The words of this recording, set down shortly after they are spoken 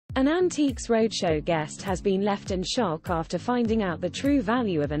An Antiques Roadshow guest has been left in shock after finding out the true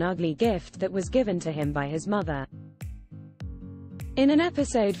value of an ugly gift that was given to him by his mother. In an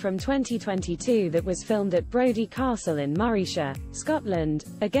episode from 2022 that was filmed at Brodie Castle in Morayshire, Scotland,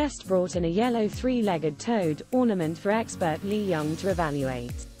 a guest brought in a yellow three-legged toad ornament for expert Lee Young to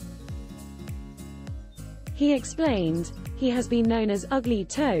evaluate. He explained, "He has been known as Ugly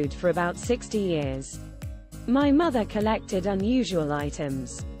Toad for about 60 years. My mother collected unusual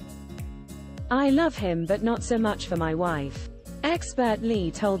items. I love him but not so much for my wife." Expert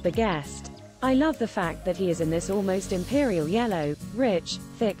Lee told the guest, "I love the fact that he is in this almost imperial yellow, rich,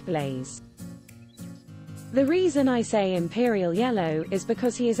 thick blaze. The reason I say imperial yellow is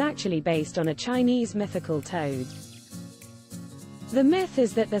because he is actually based on a Chinese mythical toad. The myth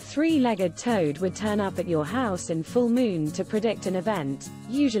is that the three-legged toad would turn up at your house in full moon to predict an event,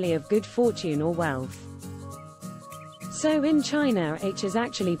 usually of good fortune or wealth. So in China, H is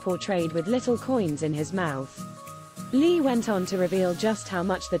actually portrayed with little coins in his mouth." Lee went on to reveal just how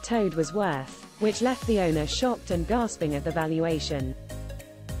much the toad was worth, which left the owner shocked and gasping at the valuation.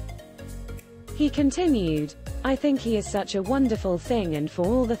 He continued, "I think he is such a wonderful thing, and for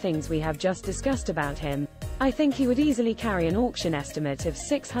all the things we have just discussed about him, I think he would easily carry an auction estimate of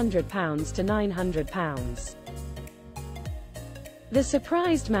 £600 to £900. The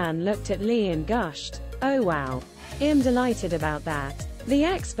surprised man looked at Lee and gushed, "Oh wow. I'm delighted about that." The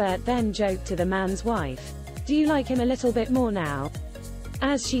expert then joked to the man's wife, "Do you like him a little bit more now?"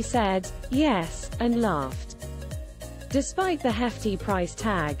 As she said, "Yes," and laughed. Despite the hefty price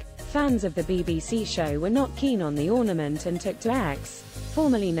tag, fans of the BBC show were not keen on the ornament and took to X,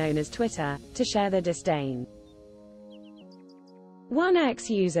 formerly known as Twitter, to share their disdain. One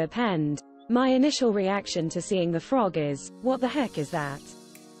X user penned, "My initial reaction to seeing the frog is, what the heck is that?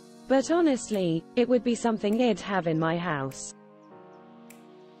 But honestly, it would be something I'd have in my house."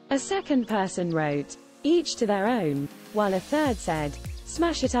 A second person wrote, "Each to their own," while a third said,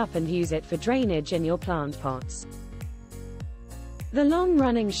 "Smash it up and use it for drainage in your plant pots." The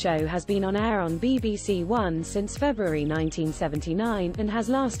long-running show has been on air on BBC One since February 1979, and has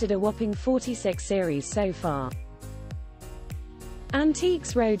lasted a whopping 46 series so far.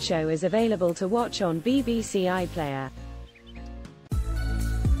 Antiques Roadshow is available to watch on BBC iPlayer.